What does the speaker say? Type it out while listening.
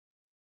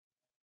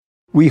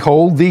We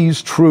hold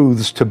these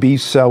truths to be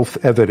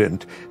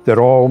self-evident, that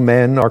all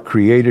men are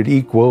created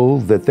equal,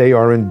 that they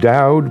are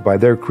endowed by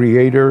their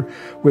Creator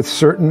with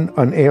certain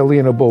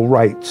unalienable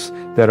rights,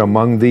 that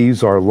among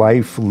these are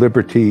life,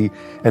 liberty,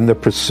 and the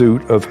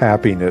pursuit of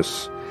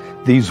happiness.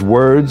 These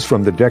words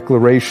from the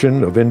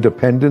Declaration of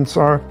Independence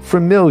are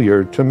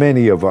familiar to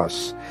many of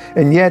us,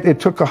 and yet it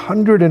took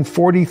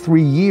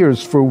 143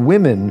 years for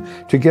women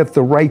to get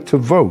the right to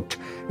vote,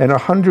 and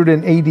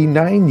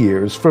 189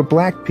 years for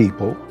Black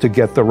people to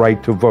get the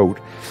right to vote.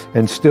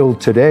 And still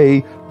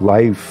today,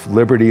 life,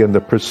 liberty, and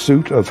the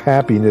pursuit of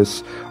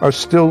happiness are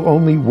still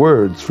only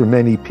words for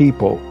many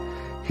people.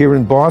 Here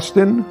in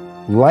Boston,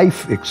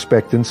 life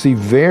expectancy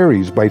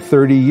varies by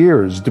 30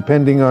 years,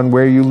 depending on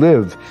where you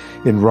live.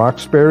 In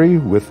Roxbury,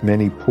 with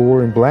many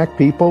poor and Black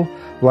people,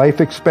 life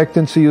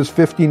expectancy is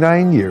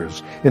 59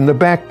 years. In the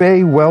Back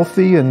Bay,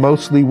 wealthy and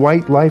mostly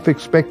white, life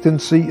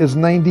expectancy is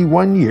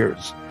 91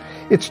 years.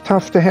 It's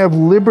tough to have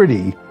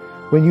liberty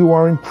when you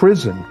are in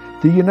prison.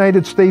 The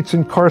United States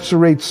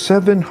incarcerates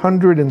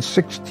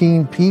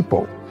 716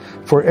 people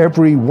for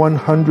every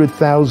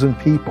 100,000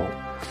 people.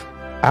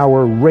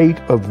 Our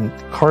rate of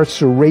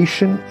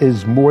incarceration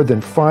is more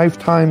than 5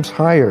 times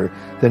higher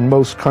than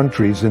most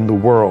countries in the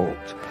world.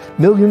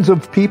 Millions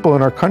of people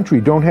in our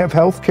country don't have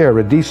health care,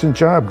 a decent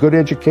job, good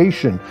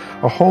education,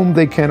 a home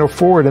they can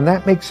afford, and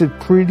that makes it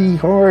pretty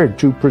hard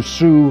to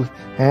pursue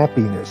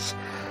happiness.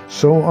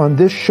 So on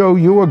this show,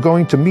 you are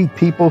going to meet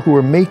people who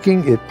are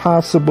making it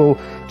possible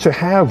to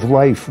have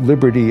life,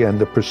 liberty, and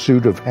the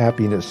pursuit of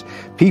happiness.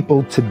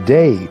 People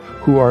today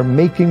who are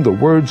making the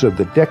words of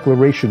the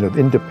Declaration of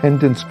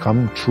Independence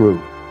come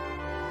true.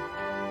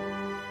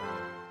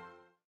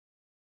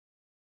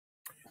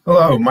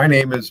 Hello, my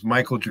name is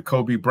Michael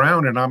Jacoby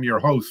Brown, and I'm your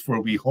host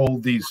for We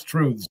Hold These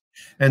Truths.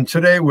 And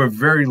today we're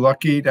very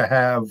lucky to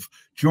have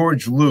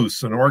George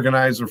Luse, an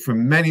organizer for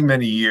many,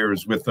 many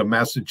years with the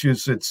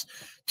Massachusetts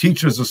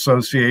Teachers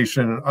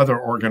Association and other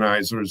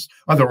organizations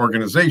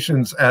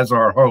as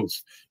our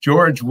host.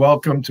 George,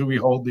 welcome to We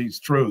Hold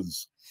These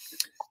Truths.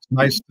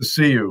 Nice to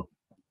see you.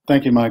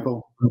 Thank you,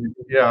 Michael.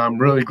 Yeah, I'm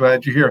really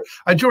glad you're here.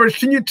 George,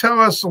 can you tell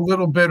us a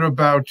little bit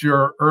about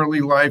your early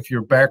life,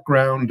 your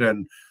background,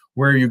 and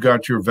where you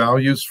got your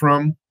values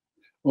from?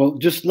 Well,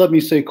 just let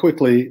me say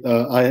quickly,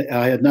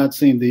 I had not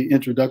seen the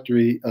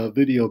introductory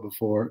video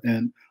before,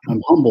 and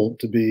I'm humbled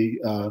to be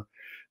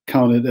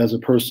counted as a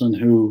person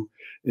who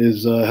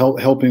is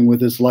helping with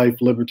this life,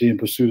 liberty, and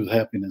pursuit of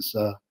happiness.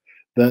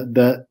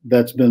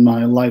 That's been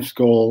my life's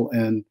goal,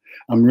 and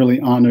I'm really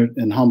honored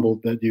and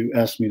humbled that you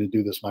asked me to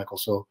do this, Michael.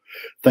 So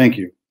thank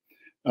you.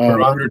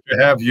 We're honored to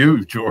have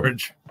you,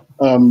 George.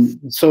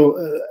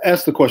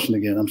 Ask the question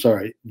again. I'm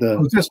sorry.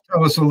 Just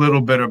tell us a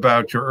little bit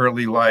about your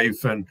early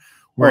life and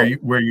where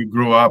you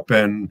grew up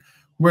and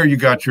where you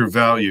got your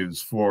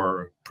values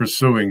for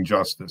pursuing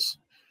justice.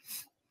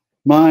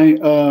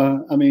 The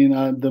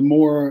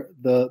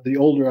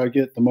older I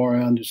get, the more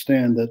I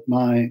understand that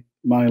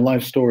my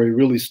life story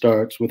really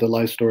starts with the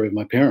life story of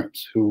my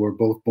parents, who were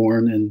both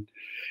born in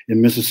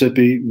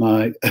Mississippi.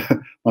 My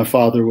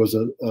father was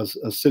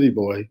a city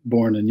boy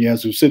born in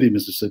Yazoo City,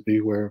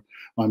 Mississippi, where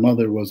my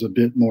mother was a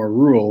bit more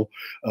rural,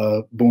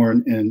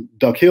 born in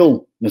Duck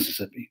Hill,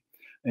 Mississippi.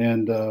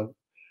 And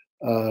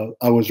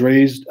I was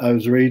raised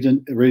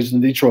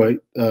in Detroit.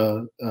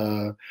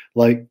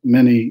 Like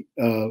many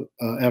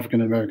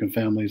African American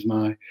families,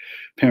 my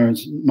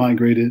parents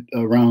migrated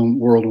around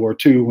World War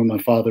II when my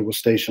father was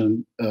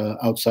stationed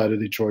outside of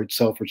Detroit,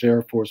 Selfridge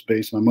Air Force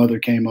Base. My mother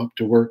came up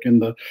to work in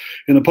the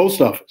post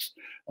office,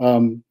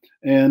 my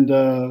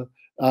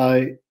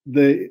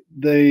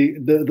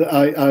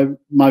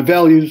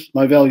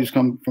values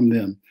come from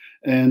them,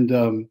 and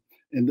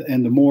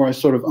the more I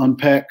sort of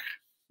unpack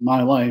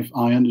my life,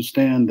 I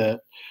understand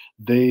that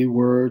they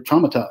were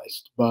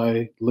traumatized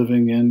by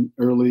living in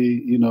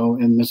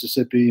in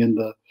Mississippi in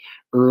the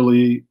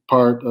early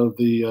part of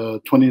the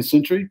 20th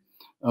century.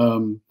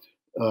 My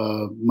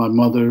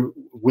mother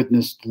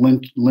witnessed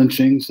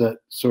lynchings that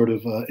sort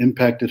of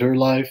impacted her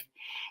life.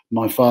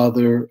 My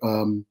father,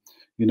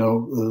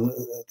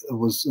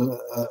 was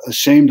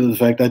ashamed of the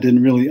fact I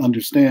didn't really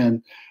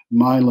understand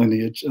my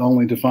lineage,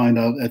 only to find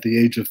out at the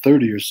age of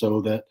 30 or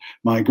so that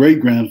my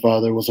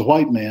great-grandfather was a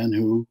white man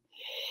who,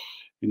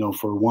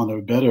 for want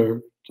of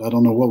better, I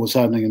don't know what was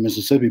happening in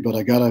Mississippi, but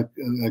I gotta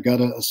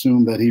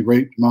assume that he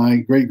raped my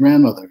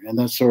great-grandmother, and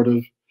that sort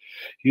of,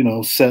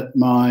 set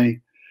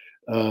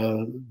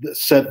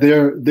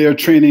their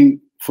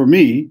training for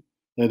me.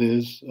 That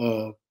is,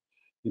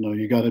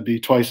 you got to be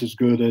twice as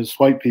good as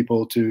white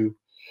people to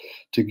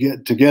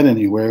get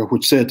anywhere,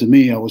 which said to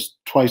me I was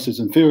twice as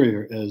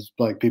inferior as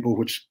Black people,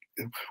 which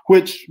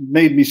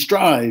made me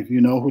strive,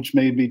 which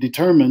made me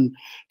determined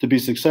to be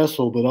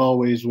successful, but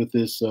always with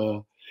this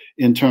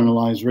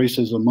internalized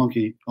racism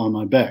monkey on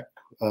my back.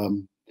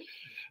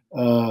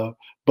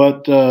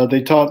 But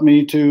they taught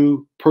me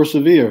to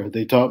persevere.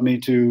 They taught me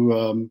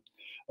to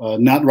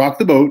not rock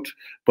the boat,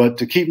 but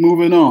to keep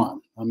moving on.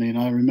 I mean,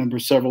 I remember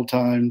several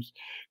times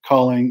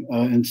calling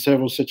in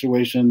several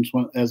situations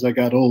as I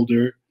got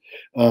older,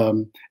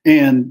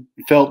 and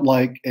felt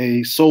like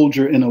a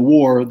soldier in a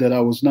war that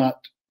I was not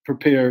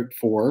prepared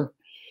for.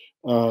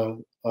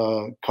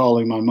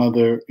 Calling my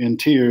mother in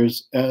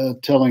tears,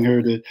 telling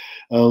her to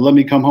let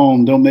me come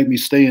home. Don't make me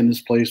stay in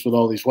this place with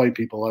all these white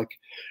people.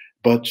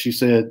 But she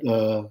said,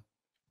 you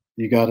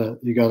gotta,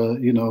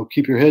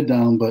 keep your head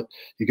down, but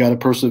you gotta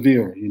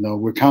persevere.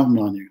 We're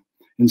counting on you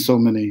in so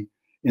many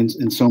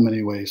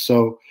ways.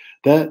 So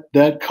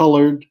that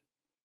colored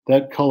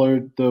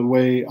the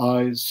way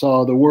I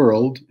saw the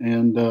world,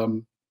 and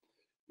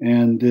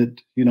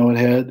it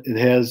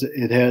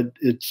it had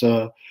its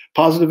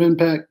positive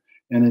impact,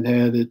 and it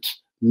had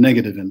its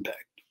negative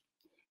impact.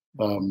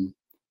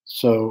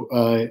 So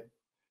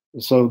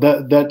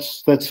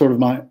that's sort of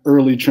my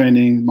early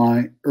training,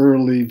 my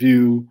early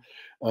view,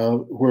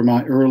 where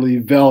my early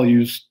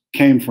values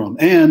came from,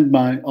 and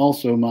my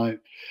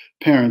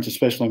parents,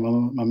 especially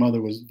my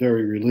mother, was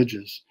very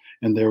religious,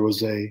 and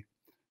there's a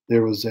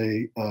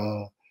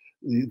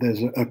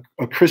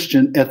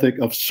Christian ethic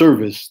of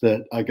service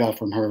that I got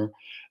from her.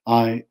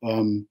 I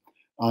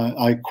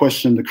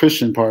questioned the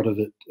Christian part of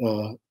it,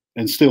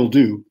 and still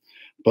do,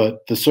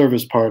 but the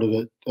service part of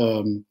it,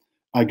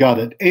 I got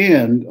it.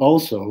 And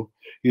also,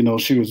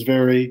 she was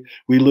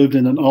we lived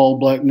in an all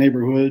Black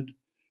neighborhood.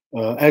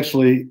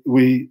 Actually,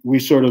 we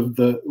sort of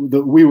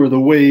we were the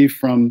wave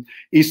from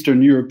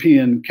Eastern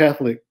European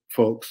Catholic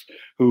folks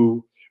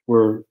who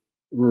were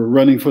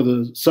running for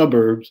the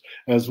suburbs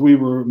as we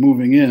were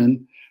moving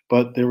in,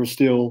 but there were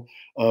still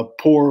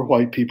poor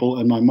white people,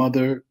 and my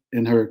mother,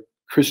 in her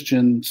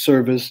Christian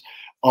service,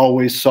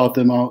 always sought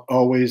them out,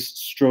 always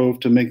strove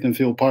to make them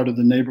feel part of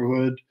the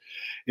neighborhood.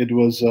 It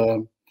was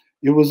a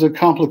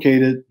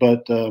complicated,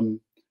 but I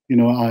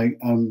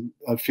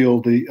feel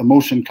the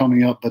emotion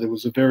coming up, but it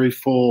was a very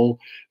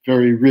full,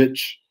 very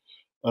rich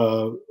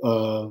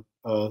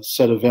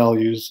set of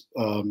values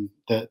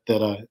that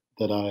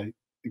I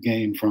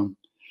gained from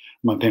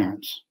my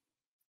parents.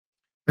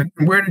 And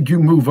where did you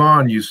move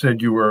on? You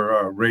said you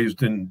were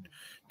raised in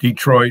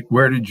Detroit.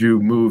 Where did you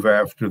move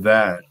after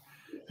that?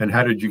 And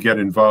how did you get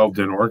involved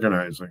in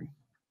organizing?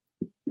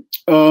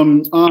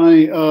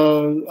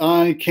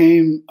 I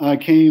came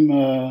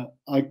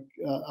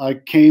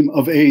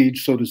of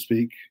age, so to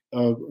speak,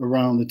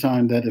 around the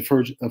time that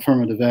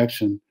affirmative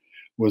action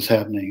was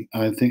happening.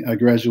 I think I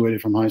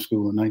graduated from high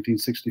school in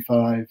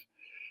 1965.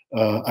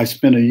 I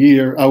spent a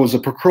year. I was a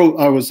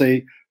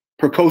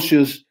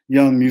precocious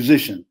young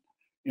musician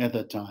at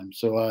that time.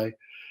 So I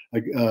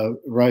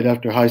right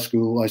after high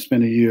school, I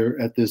spent a year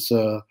at this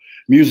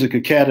music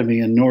academy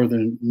in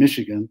northern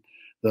Michigan,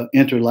 the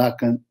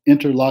Interlochen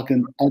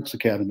Arts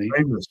Academy.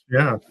 Famous,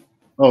 yeah.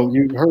 Oh,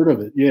 you've heard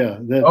of it? Yeah.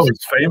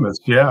 It's famous,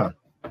 yeah.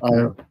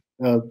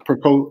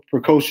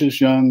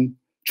 Precocious young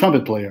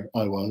trumpet player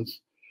I was,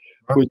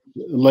 which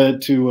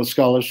led to a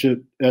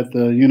scholarship at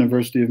the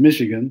University of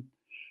Michigan,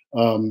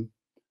 and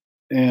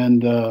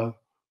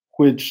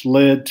which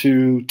led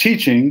to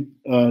teaching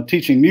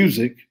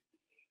music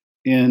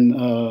in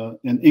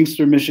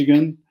Inkster,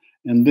 Michigan,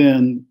 and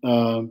then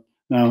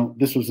now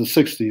this was the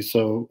 '60s,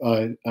 so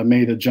I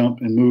made a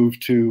jump and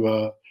moved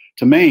to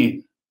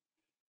Maine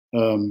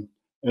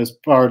as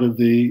part of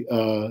the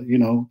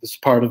this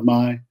part of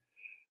my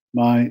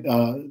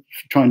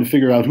trying to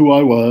figure out who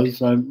I was.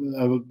 I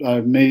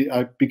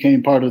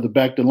became part of the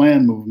Back to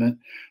Land movement,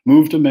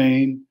 moved to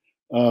Maine,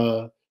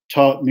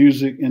 taught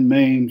music in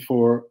Maine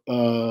for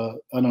I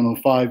don't know,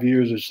 5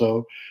 years or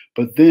so,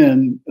 but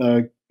then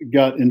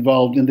got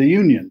involved in the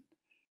union,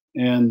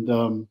 and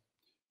I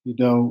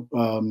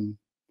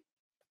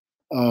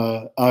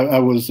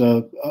was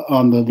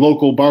on the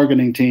local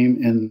bargaining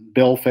team in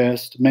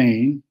Belfast,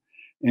 Maine,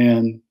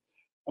 and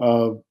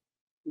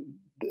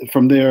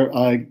from there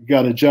I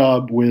got a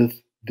job with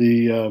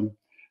the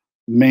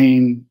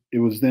Maine. It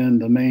was then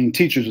the Maine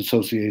Teachers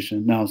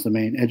Association. Now it's the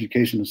Maine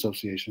Education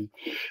Association.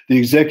 The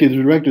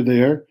executive director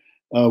there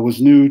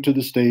was new to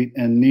the state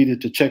and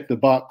needed to check the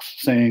box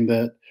saying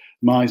that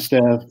my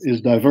staff is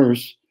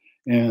diverse,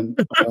 and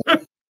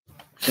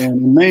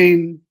in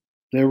Maine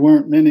there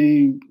weren't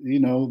many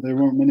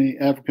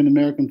African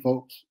American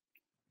folks.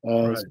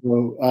 Right.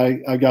 So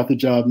I got the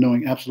job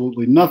knowing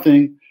absolutely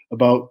nothing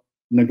about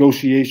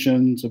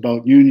negotiations,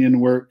 about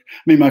union work.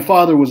 I mean, my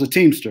father was a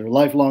Teamster, a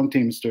lifelong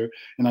Teamster,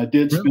 and I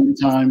did spend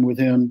time with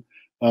him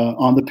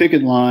on the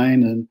picket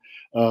line, and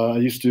I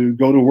used to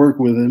go to work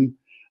with him.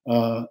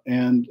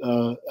 And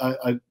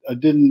I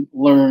didn't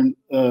learn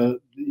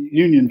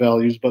union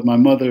values, but my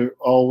mother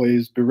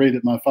always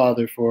berated my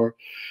father for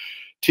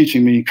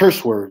teaching me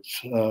curse words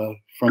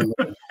from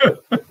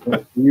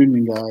the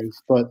union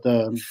guys. But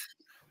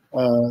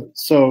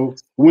so I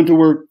went to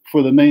work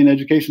for the Maine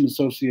Education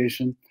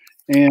Association,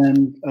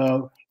 and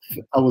I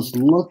was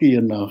lucky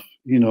enough,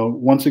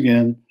 once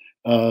again,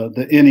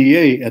 the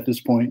NEA at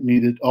this point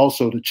needed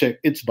also to check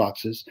its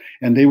boxes,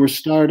 and they were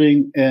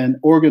starting an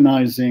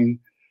organizing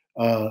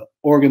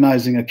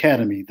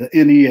academy. The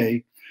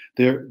NEA,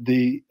 they're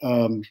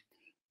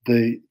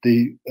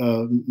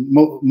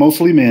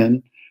mostly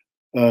men,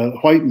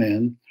 white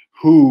men,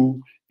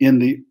 who in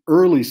the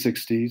early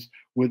 '60s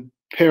would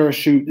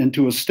parachute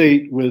into a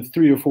state with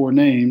 3 or 4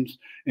 names,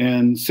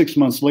 and 6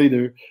 months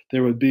later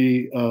there would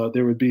be a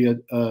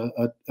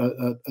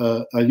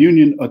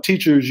union, a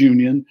teachers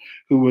union,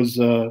 who was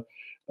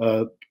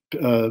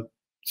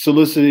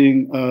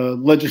soliciting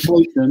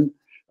legislation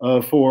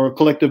for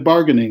collective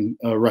bargaining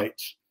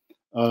rights.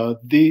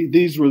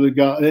 These were the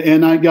guys,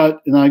 and I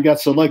got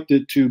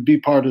selected to be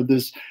part of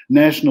this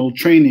national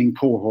training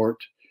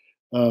cohort,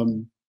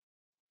 and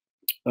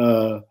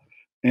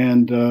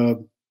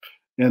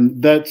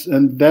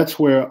that's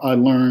where I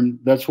learned.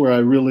 That's where I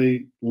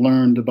really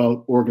learned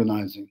about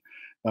organizing.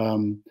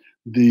 What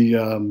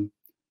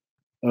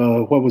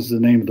was the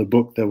name of the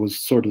book that was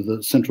sort of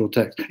the central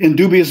text? In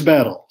Dubious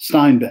Battle,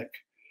 Steinbeck.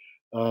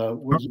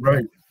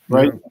 Right.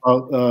 Right,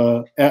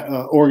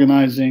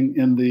 organizing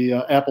in the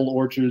apple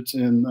orchards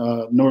in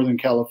Northern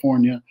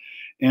California,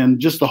 and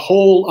just the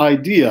whole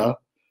idea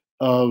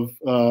of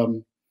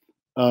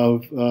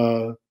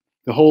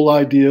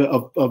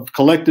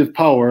collective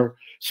power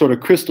sort of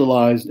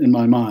crystallized in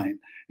my mind,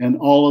 and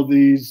all of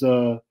these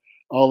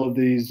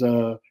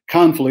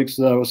conflicts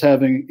that I was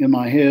having in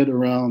my head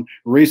around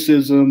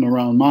racism,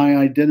 around my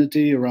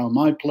identity, around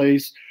my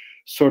place,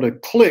 sort of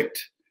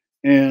clicked.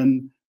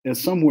 And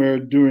somewhere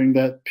during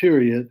that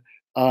period,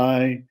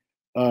 my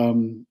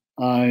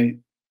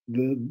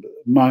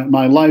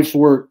life's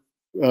work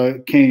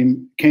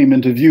came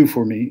into view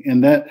for me,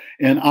 and I,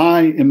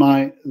 in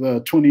my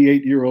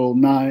 28-year-old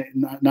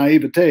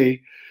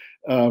naivete,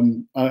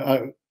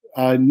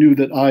 I knew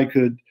that I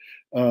could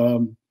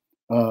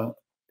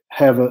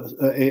have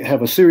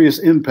a serious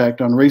impact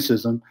on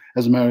racism.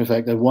 As a matter of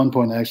fact, at one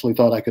point I actually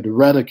thought I could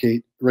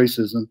eradicate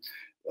racism,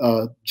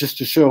 just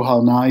to show how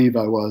naive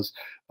I was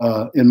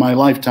in my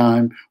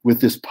lifetime with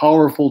this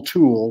powerful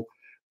tool,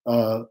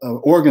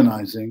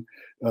 organizing,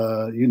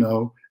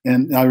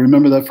 and I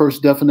remember that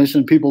first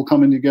definition: people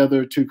coming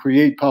together to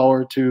create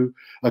power to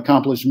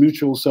accomplish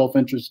mutual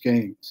self-interest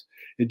gains.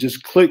 It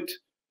just clicked,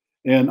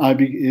 and I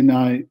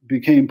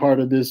became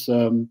part of this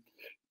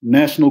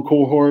national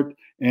cohort,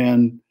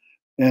 and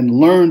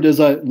learned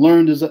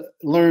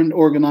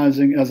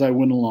organizing as I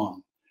went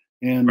along,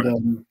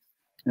 and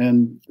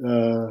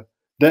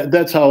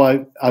that's how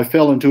I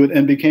fell into it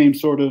and became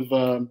sort of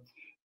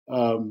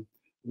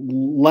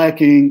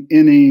lacking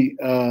the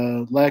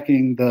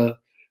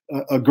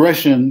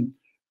aggression,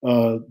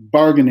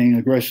 bargaining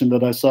aggression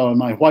that I saw in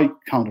my white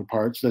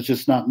counterparts. That's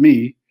just not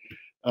me.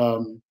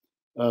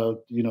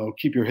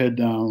 Keep your head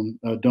down,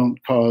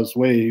 don't cause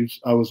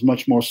waves. I was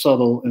much more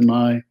subtle in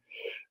my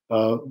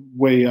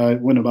way I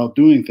went about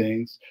doing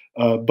things,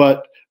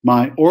 but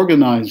my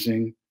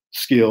organizing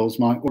skills,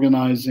 my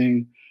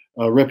organizing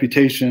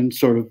reputation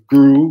sort of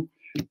grew,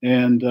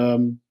 and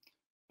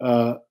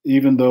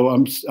even though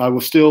I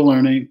was still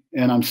learning,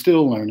 and I'm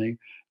still learning,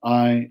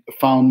 I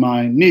found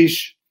my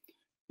niche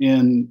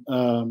in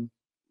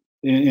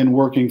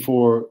working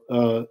for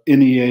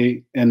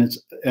NEA and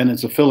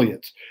its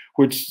affiliates,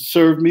 which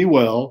served me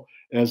well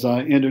as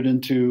I entered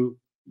into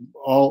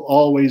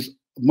always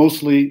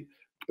mostly,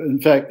 in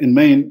fact, in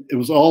Maine, it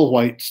was all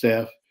white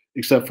staff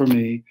except for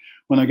me.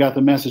 When I got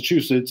to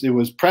Massachusetts, it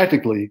was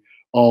practically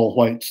all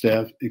white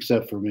staff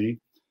except for me.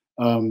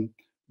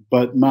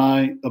 But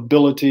my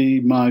ability,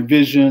 my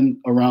vision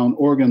around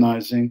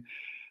organizing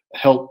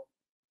helped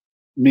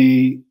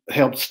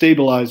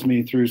stabilize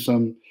me through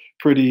some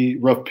pretty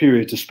rough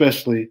periods,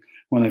 especially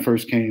when I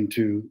first came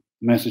to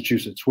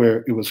Massachusetts,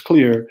 where it was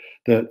clear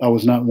that I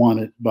was not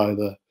wanted by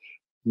the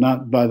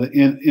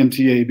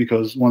MTA,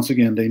 because once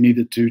again they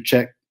needed to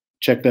check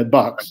that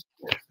box.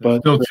 But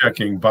still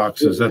checking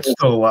boxes. That's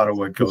still a lot of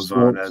what goes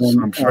on, as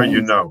I'm sure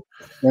you know.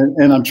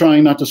 And I'm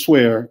trying not to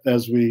swear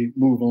as we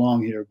move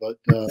along here, but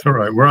it's all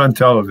right. We're on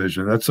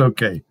television. That's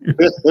okay.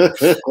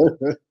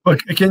 Look,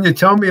 can you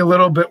tell me a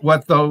little bit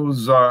what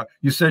those?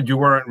 You said you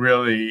weren't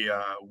really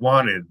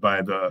wanted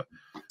by the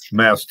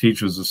Mass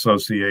Teachers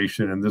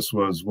Association, and this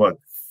was what,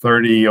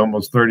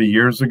 almost 30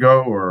 years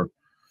ago, or?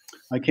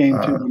 I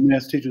came to the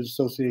Mass Teachers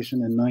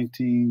Association in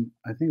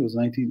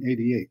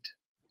 1988.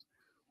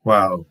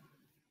 Wow.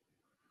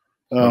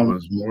 That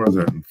was more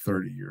than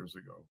 30 years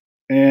ago.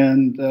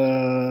 And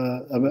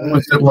what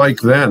was it like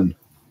then?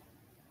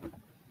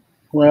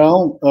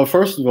 Well,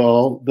 first of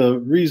all, the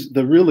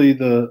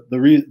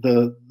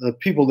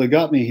people that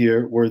got me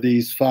here were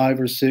these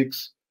 5 or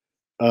 6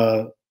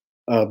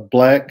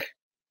 black,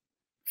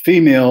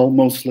 female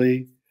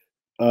mostly,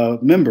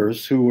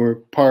 members who were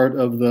part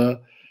of there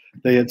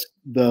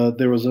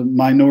was a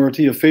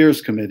minority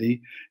affairs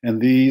committee, and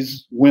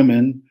these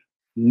women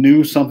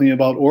knew something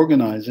about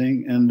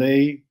organizing, and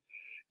they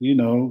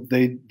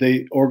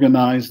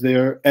organized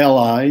their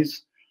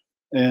allies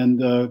and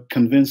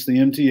convinced the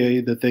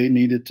MTA that they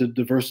needed to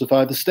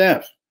diversify the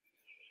staff.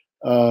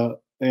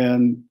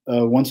 And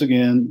once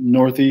again,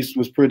 Northeast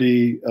was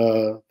there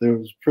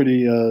was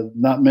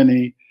not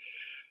many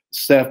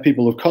staff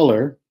people of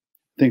color.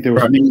 I think there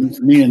was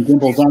me and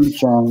Dimples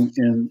Armstrong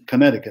in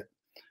Connecticut.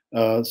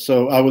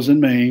 So I was in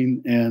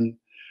Maine, and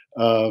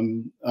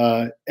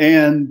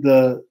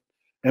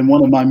And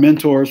one of my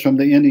mentors from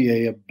the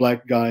NEA, a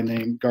black guy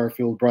named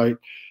Garfield Bright,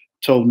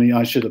 told me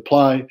I should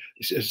apply.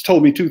 He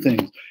told me two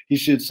things. He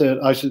said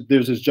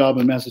there's this job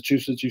in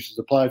Massachusetts you should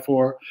apply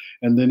for.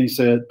 And then he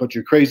said, but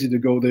you're crazy to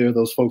go there.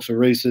 Those folks are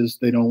racist.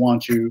 They don't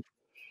want you.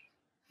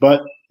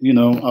 But, you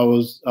know, I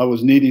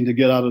was needing to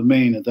get out of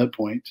Maine at that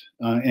point.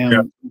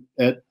 And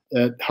at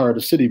heart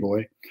a city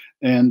boy.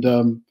 And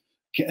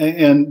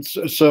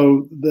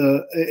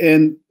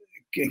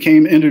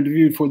came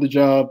interviewed for the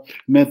job,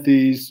 met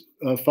these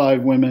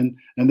 5 women,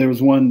 and there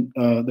was one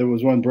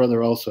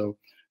brother also.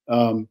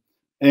 I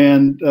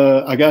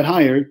got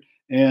hired,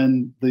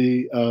 and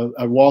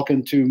I walk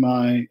into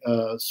my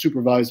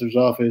supervisor's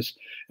office,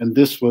 and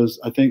this was,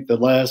 I think, the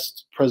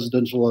last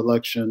presidential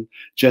election.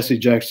 Jesse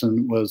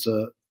Jackson was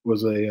a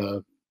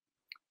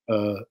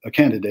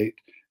candidate.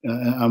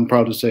 I'm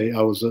proud to say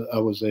I was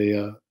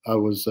a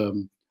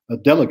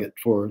delegate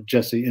for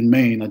Jesse in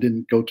Maine. I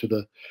didn't go to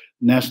the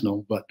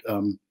national, but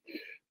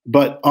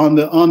on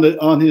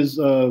his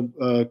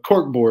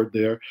cork board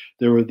there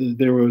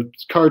were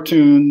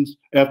cartoons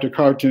after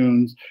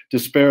cartoons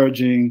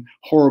disparaging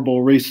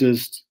horrible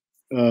racist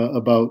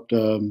about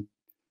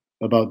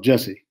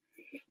Jesse.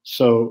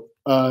 So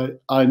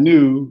I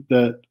knew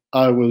that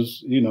I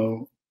was, you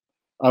know,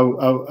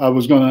 I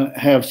was going to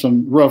have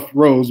some rough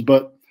roads,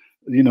 but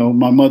you know,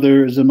 my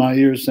mother is in my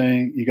ear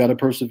saying, you got to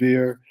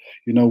persevere.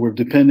 You know, we're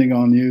depending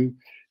on you.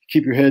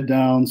 Keep your head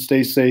down,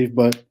 stay safe,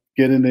 but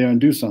get in there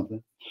and do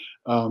something.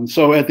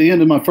 So at the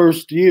end of my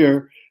first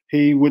year,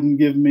 he wouldn't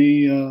give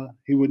me, you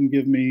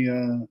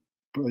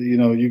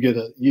know, you get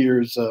a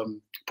year's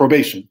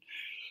probation.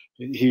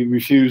 He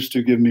refused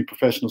to give me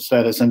professional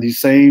status. And these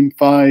same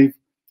 5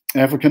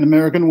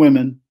 African-American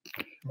women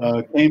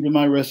came to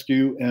my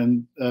rescue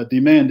and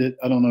demanded,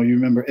 I don't know, you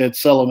remember Ed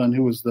Sullivan,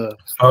 who was the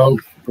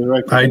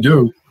director? I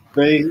do.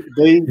 They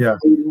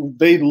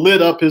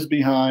lit up his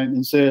behind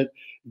and said,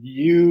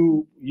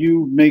 you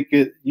make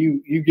it,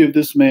 you give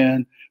this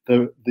man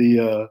the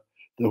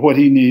what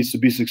he needs to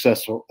be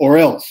successful, or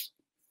else.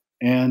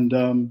 And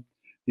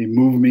he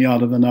moved me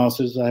out of an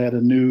office. I had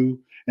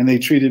and they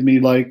treated me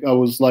like I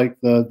was like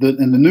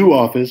in the new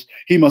office.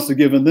 He must have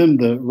given them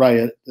the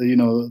riot, you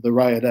know, the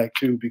riot act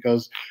too,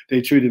 because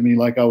they treated me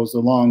like I was the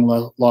long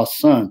lost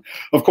son.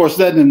 Of course,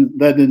 that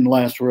didn't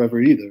last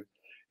forever either,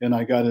 and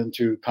I got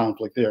into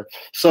conflict there.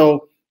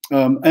 So,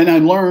 and I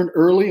learned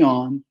early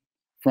on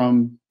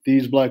from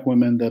these black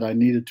women that I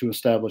needed to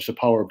establish a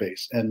power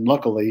base, and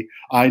luckily,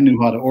 I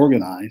knew how to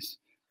organize,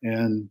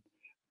 and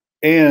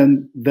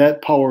that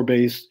power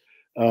base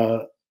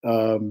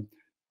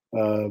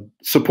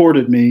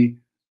supported me.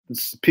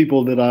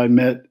 People that I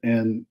met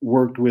and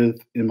worked with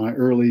in my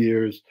early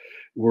years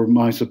were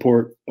my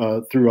support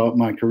throughout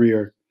my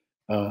career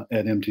at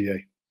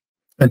MTA.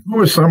 And who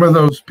were some of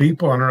those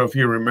people? I don't know if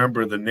you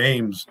remember the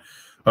names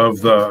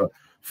of the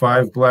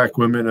 5 black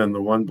women and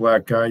the 1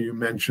 black guy you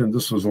mentioned.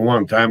 This was a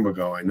long time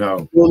ago, I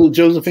know. Well,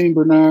 Josephine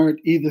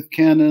Bernard, Edith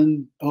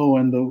Cannon,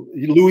 and the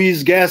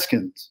Louise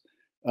Gaskins.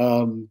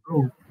 And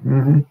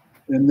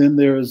then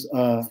there's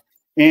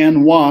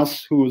Ann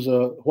Wass, who was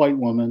a white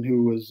woman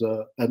who was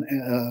a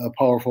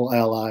powerful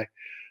ally.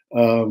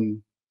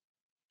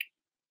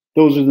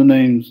 Those are the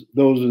names.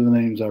 I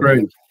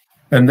remember.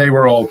 And they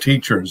were all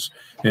teachers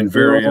in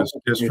various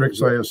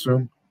districts, I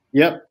assume.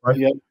 Yep. Right?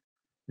 Yep.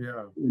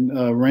 Yeah.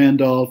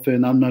 Randolph,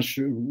 and I'm not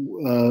sure.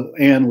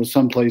 Ann was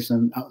someplace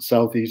in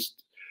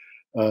southeast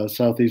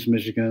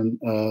Michigan.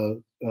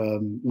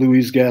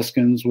 Louise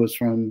Gaskins was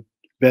from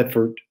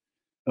Bedford,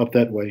 up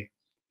that way.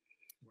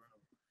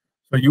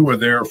 So you were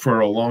there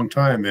for a long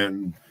time,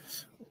 and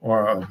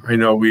I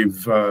know when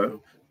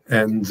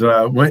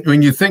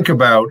you think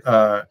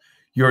about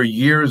your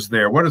years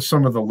there, what are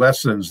some of the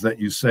lessons that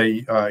you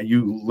say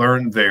you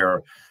learned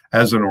there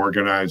as an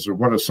organizer?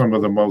 What are some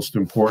of the most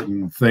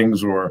important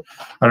things, or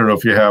I don't know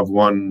if you have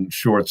one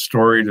short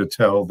story to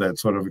tell that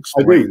sort of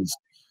explains.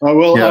 I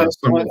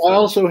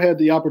also had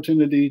the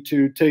opportunity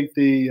to take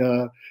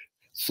the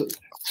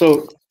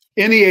so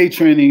NEA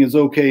training is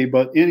okay,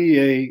 but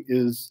NEA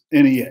is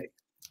NEA.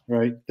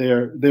 Right,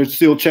 they're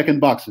still checking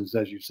boxes,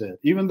 as you said.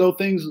 Even though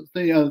I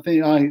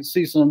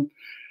see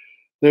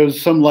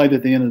there's some light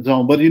at the end of the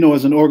tunnel. But you know,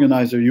 as an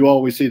organizer, you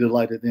always see the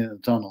light at the end of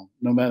the tunnel,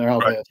 no matter how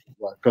bad it's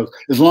like. Because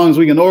as long as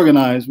we can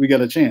organize, we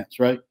got a chance,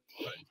 right?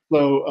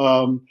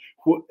 So,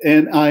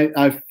 and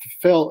I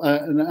felt,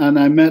 and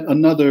I met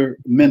another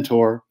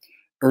mentor,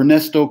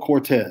 Ernesto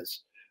Cortez.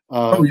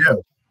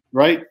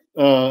 Right.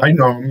 I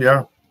know him.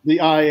 Yeah. The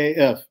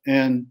IAF,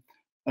 and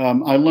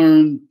I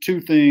learned two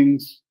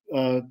things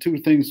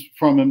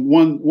from him.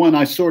 One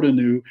I sort of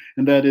knew,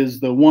 and that is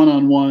the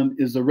one-on-one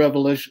is the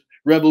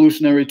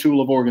revolutionary tool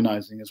of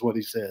organizing, is what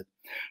he said.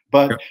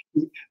 But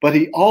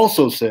he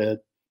also said,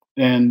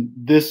 and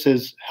this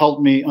has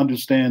helped me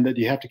understand that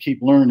you have to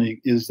keep learning,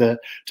 is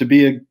that to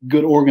be a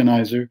good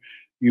organizer,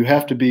 you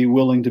have to be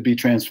willing to be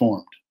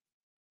transformed,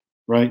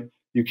 right?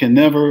 You can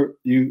never,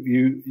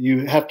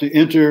 you have to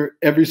enter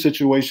every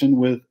situation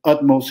with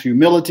utmost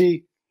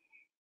humility,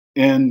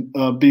 and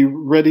be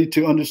ready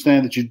to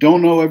understand that you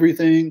don't know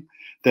everything,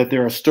 that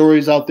there are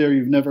stories out there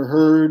you've never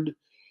heard,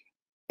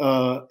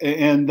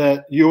 and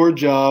that your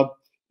job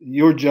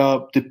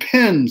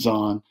depends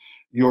on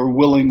your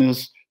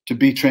willingness to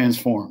be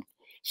transformed.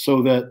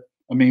 So that,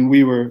 I mean,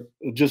 we were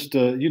just,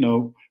 we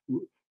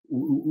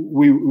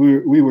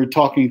were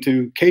talking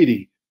to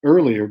Katie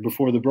earlier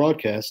before the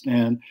broadcast,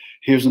 and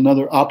here's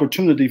another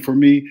opportunity for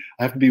me.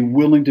 I have to be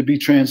willing to be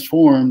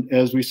transformed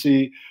as we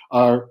see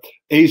our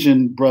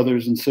Asian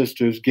brothers and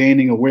sisters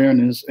gaining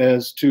awareness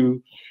as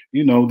to,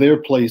 their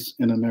place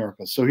in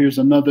America. So here's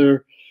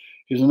another,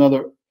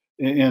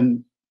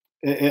 and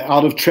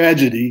out of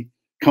tragedy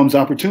comes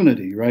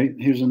opportunity, right?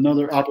 Here's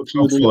another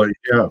opportunity. Hopefully,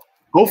 yeah.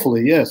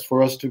 Hopefully, yes,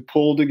 for us to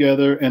pull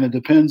together, and it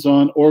depends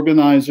on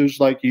organizers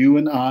like you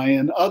and I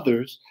and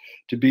others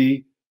to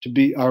be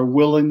our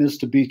willingness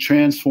to be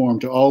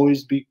transformed, to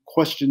always be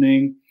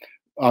questioning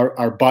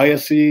our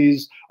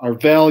biases, our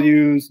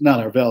values, not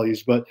our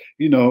values, but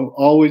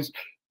always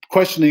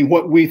questioning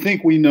what we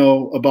think we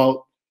know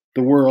about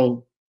the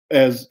world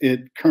as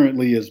it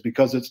currently is,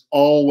 because it's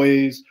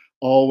always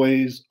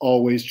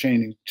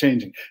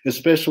changing,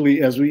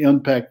 especially as we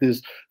unpack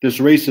this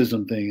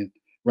racism thing,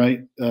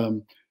 right?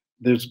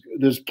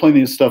 There's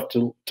plenty of stuff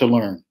to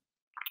learn.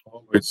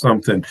 Always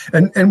something.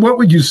 And what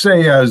would you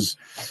say, as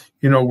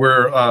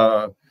we're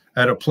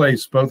at a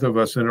place, both of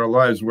us in our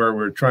lives, where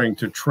we're trying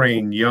to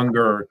train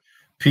younger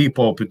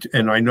people,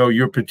 and I know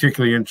you're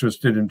particularly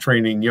interested in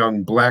training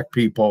young Black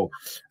people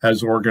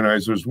as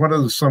organizers. What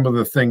are some of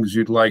the things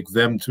you'd like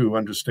them to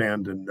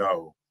understand and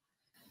know?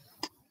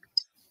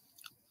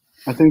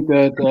 I think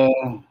that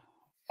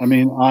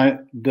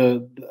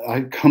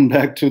I come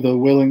back to the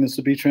willingness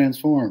to be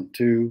transformed.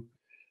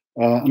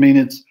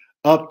 It's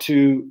up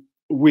to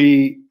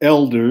we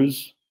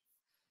elders,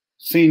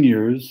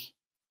 seniors,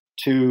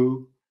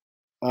 to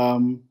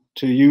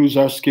use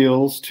our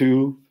skills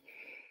to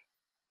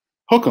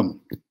hook them,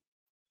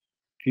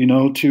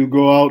 to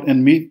go out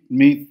and meet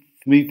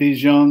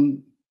these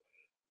young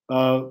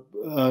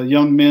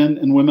men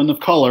and women of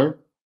color,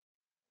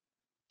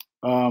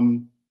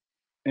 and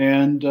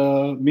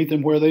meet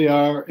them where they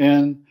are.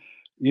 And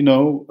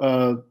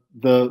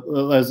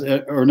as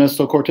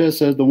Ernesto Cortez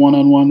said, the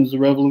one-on-one is a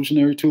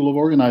revolutionary tool of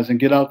organizing.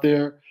 Get out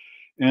there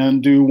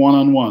and do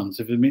one-on-ones.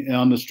 If it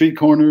on the street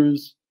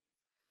corners,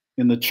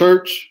 in the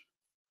church,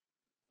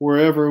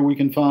 wherever we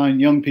can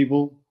find young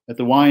people, at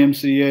the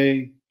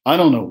YMCA, I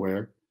don't know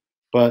where,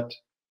 but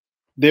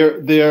they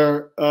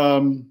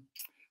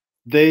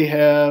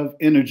have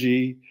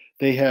energy,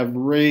 they have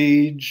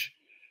rage,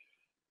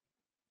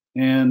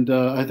 and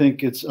I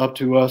think it's up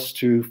to us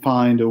to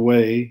find a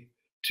way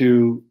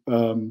to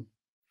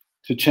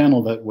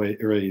channel that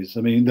rage.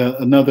 I mean,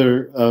 when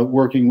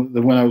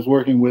I was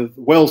working with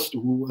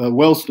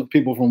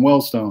people from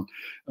Wellstone,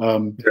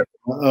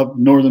 up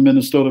northern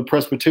Minnesota,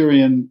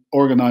 Presbyterian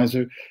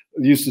organizer,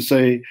 used to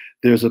say,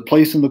 "There's a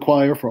place in the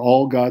choir for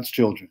all God's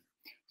children."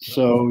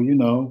 So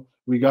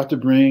we got to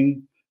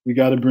bring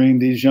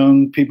these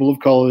young people of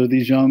color,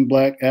 these young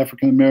Black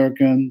African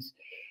Americans,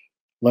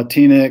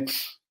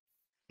 Latinx,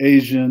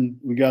 Asian.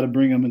 We got to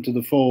bring them into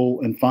the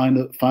fold and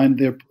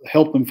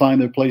help them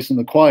find their place in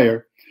the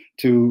choir,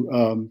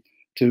 so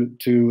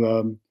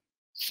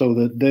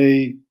that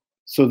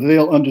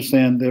they'll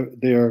understand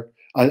their.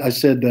 I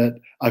said that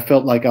I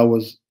felt like I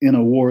was in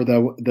a war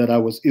that I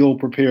was ill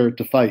prepared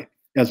to fight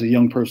as a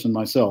young person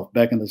myself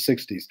back in the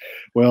 60s.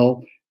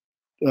 Well,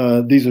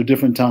 these are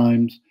different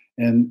times,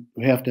 and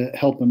we have to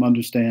help them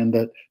understand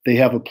that they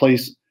have a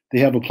place. They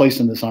have a place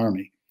in this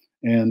army,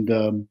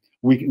 and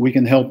we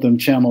can help them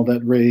channel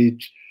that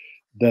rage,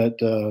 that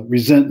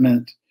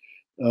resentment.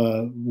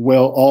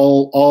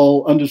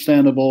 All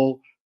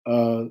understandable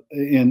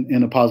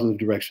in a positive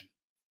direction.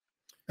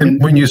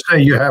 And when you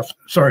say you have,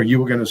 sorry, you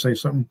were going to say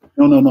something?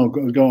 No,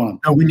 go on.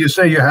 Now, when you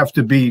say you have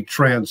to be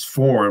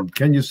transformed,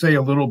 can you say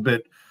a little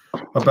bit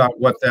about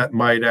what that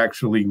might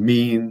actually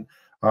mean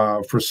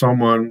for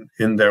someone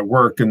in their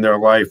work, in their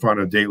life on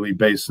a daily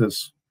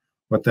basis,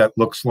 what that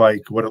looks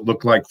like, what it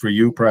looked like for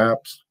you,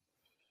 perhaps?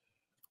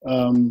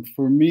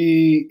 For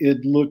me,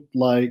 it looked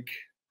like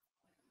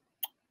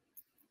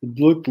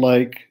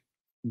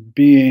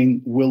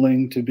being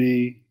willing to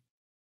be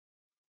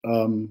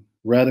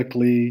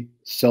radically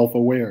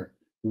self-aware,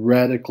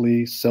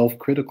 radically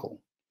self-critical,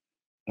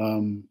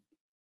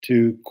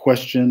 to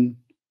question.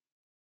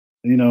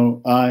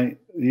 I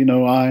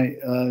internalize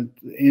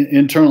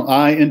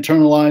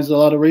a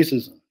lot of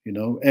racism,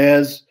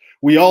 as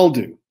we all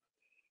do,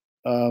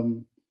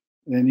 and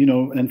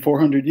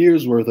 400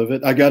 years worth of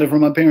it. I got it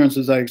from my parents,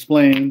 as I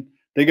explained.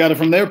 They got it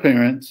from their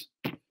parents.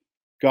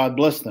 God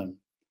bless them.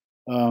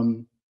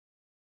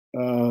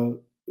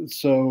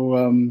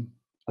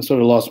 I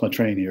sort of lost my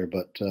train here,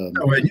 but.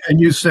 And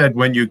you said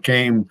when you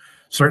came,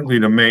 certainly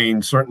to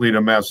Maine, certainly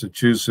to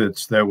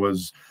Massachusetts, there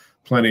was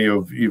plenty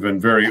of even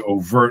very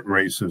overt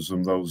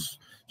racism, those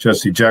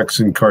Jesse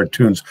Jackson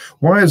cartoons.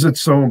 Why is it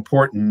so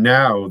important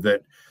now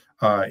that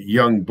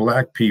young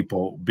Black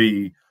people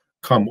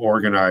become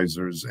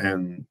organizers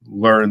and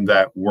learn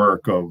that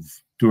work of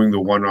doing the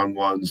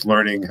one-on-ones,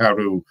 learning how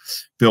to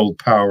build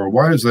power.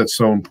 Why is that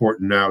so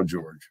important now,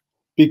 George?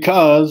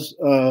 Because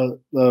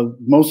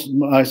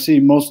I see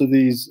most of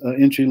these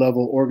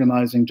entry-level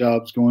organizing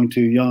jobs going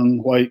to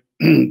young white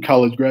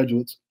college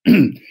graduates,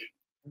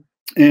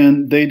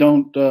 and they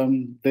don't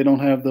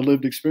have the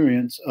lived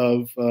experience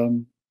of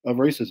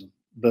racism.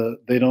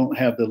 They don't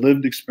have the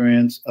lived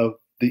experience of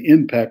the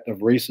impact of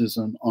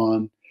racism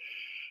on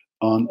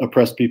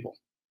oppressed people.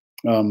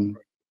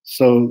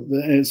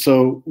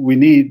 So we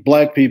need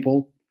Black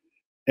people,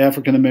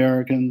 African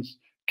Americans,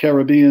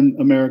 Caribbean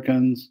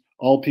Americans,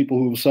 all people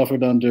who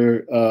suffered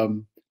under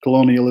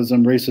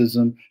colonialism,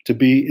 racism, to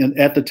be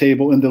at the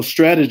table in those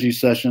strategy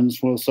sessions.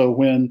 So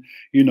when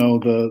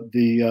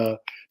the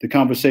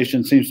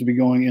conversation seems to be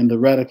going in the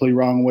radically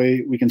wrong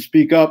way, we can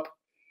speak up.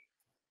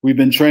 We've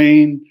been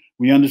trained.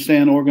 We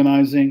understand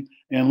organizing,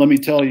 and let me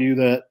tell you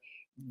that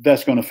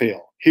that's going to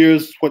fail.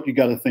 Here's what you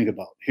got to think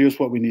about. Here's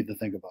what we need to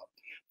think about.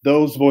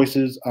 Those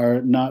voices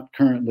are not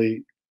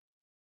currently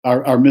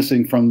are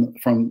missing from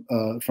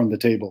the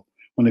table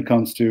when it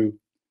comes to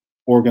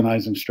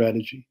organizing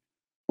strategy,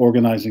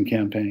 organizing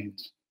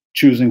campaigns,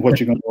 choosing what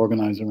you're going to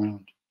organize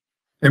around.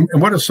 And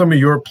what are some of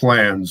your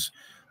plans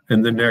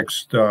in the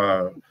next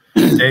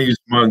days,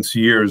 months,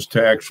 years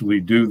to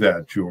actually do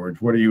that, George?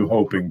 What are you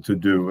hoping to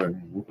do?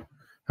 And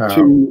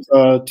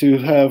to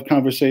have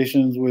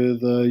conversations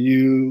with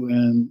you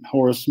and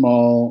Horace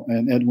Small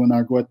and Edwin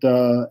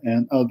Argueta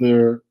and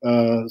other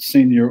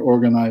senior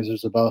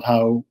organizers about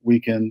how we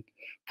can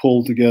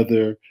pull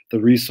together the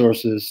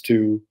resources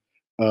to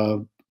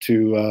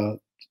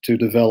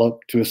develop,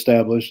 to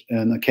establish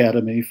an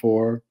academy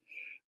for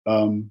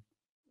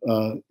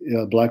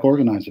Black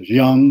organizers,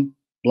 young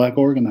Black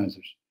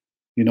organizers.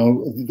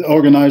 The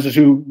organizers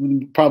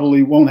who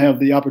probably won't have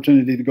the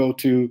opportunity to go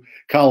to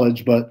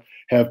college, but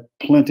have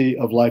plenty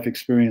of life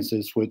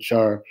experiences, which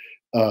are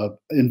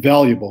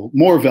invaluable,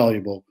 more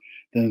valuable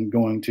than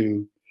going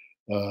to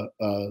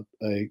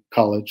a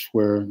college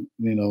where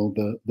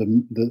the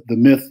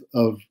myth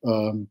of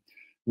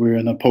we're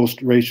in a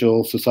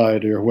post-racial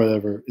society or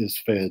whatever is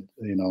fed.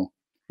 You know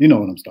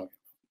what I'm talking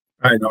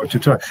about. I know what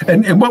you're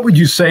talking. And what would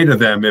you say to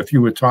them if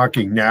you were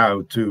talking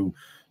now to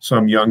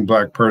some young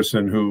Black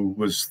person who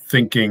was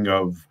thinking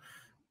of,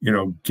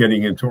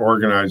 getting into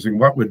organizing?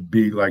 What would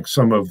be like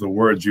some of the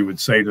words you would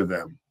say to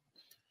them?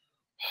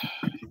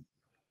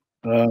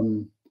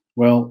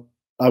 Well,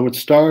 I would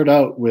start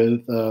out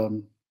with,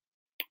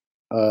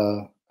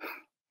 how's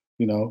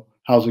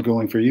it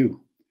going for you?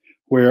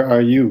 Where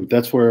are you?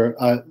 That's where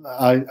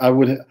I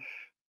would.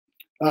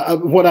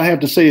 What I have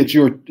to say, it's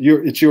your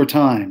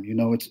time.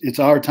 It's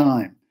our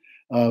time.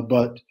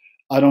 But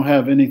I don't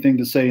have anything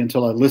to say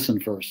until I listen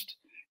first,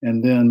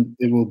 and then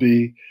it will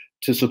be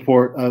to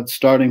support,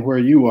 starting where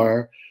you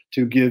are,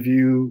 to give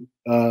you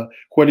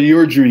what are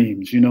your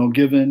dreams.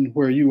 Given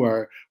where you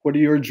are, what are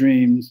your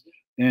dreams,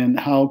 and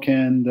how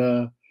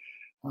can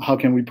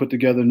we put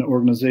together an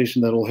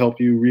organization that will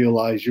help you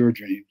realize your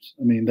dreams?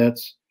 I mean, I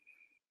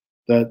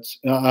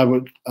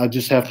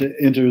just have to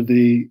enter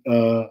the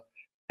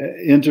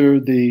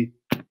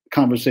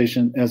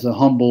conversation as a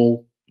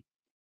humbled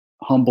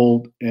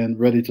and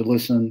ready to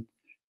listen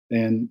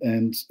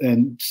and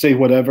say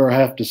whatever I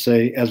have to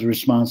say as a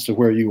response to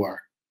where you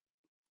are.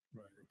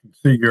 Right. I can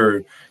see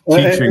your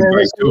teaching.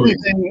 The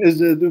thing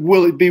is,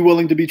 be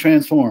willing to be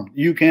transformed.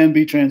 You can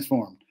be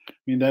transformed. I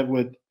mean, that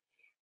would.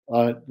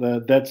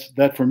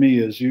 That for me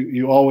is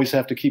you always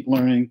have to keep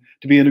learning.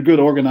 To be in a good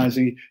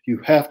organizing, you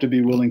have to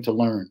be willing to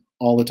learn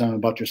all the time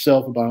about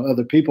yourself, about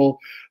other people,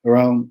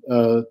 around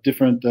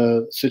different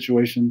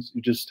situations.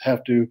 You just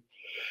have to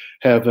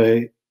have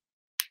a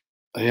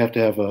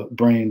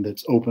brain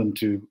that's open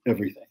to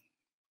everything.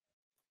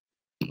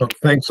 Well,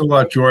 thanks a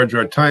lot, George.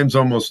 Our time's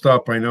almost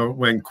up. I know it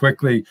went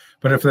quickly,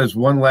 but if there's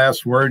one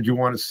last word you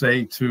want to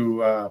say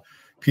to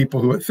people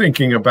who are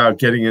thinking about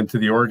getting into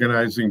the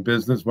organizing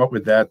business, what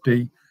would that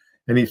be?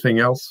 Anything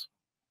else?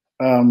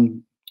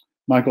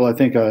 Michael, I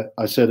think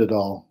I said it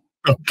all.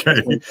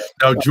 Okay.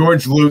 Now,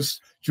 George Luse,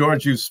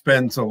 you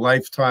spent a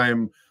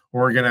lifetime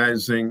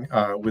organizing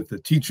with the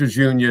Teachers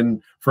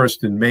Union,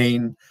 first in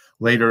Maine,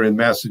 later in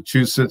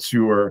Massachusetts.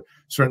 You were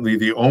certainly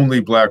the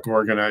only Black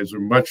organizer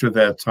much of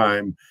that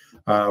time,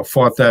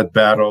 fought that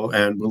battle,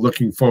 and we're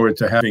looking forward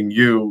to having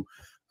you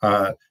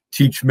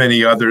teach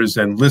many others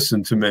and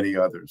listen to many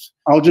others.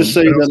 I'll just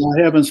say that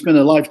I haven't spent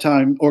a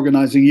lifetime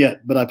organizing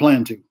yet, but I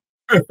plan to.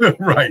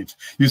 Right.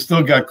 You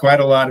still got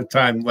quite a lot of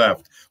time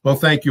left. Well,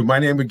 thank you. My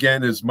name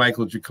again is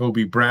Michael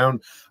Jacoby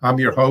Brown. I'm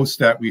your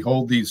host at We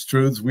Hold These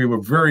Truths. We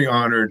were very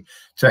honored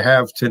to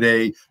have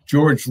today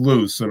George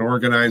Luse, an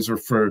organizer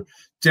for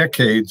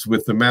decades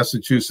with the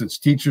Massachusetts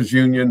Teachers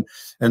Union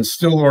and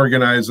still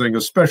organizing,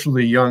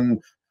 especially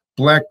young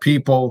Black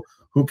people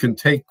who can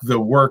take the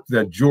work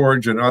that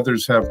George and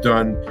others have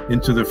done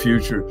into the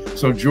future.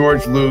 So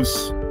George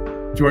Luse,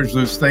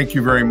 thank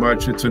you very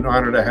much. It's an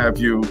honor to have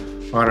you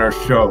on our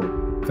show.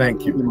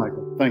 Thank you. Thank you,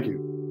 Michael. Thank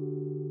you.